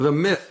The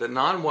myth that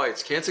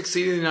non-whites can't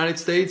succeed in the United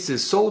States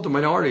is sold to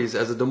minorities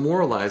as a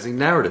demoralizing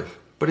narrative,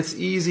 but it's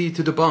easy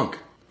to debunk.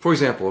 For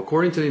example,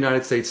 according to the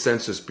United States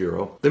Census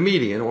Bureau, the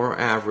median or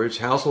average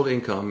household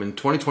income in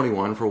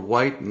 2021 for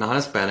white,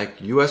 non-Hispanic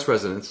U.S.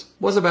 residents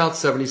was about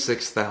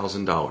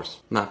 $76,000.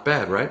 Not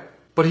bad, right?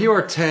 But here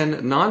are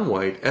 10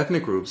 non-white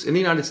ethnic groups in the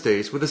United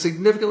States with a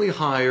significantly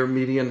higher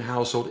median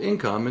household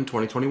income in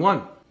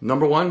 2021.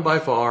 Number 1, by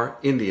far,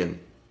 Indian.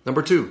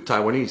 Number 2,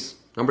 Taiwanese.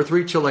 Number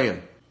 3,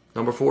 Chilean.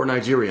 Number 4,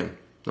 Nigerian.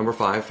 Number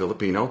 5,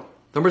 Filipino.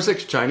 Number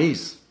 6,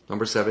 Chinese.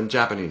 Number 7,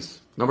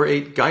 Japanese. Number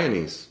 8,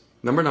 Guyanese.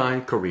 Number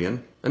 9,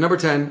 Korean. And number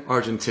 10,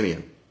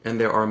 Argentinian. And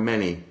there are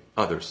many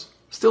others.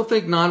 Still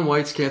think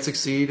non-whites can't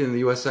succeed in the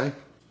USA?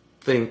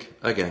 Think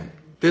again.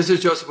 This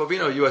is Joseph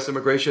Ovino, U.S.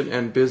 Immigration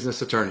and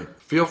Business Attorney.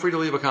 Feel free to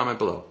leave a comment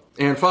below.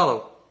 And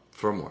follow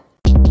for more.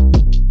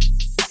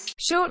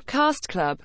 Shortcast Club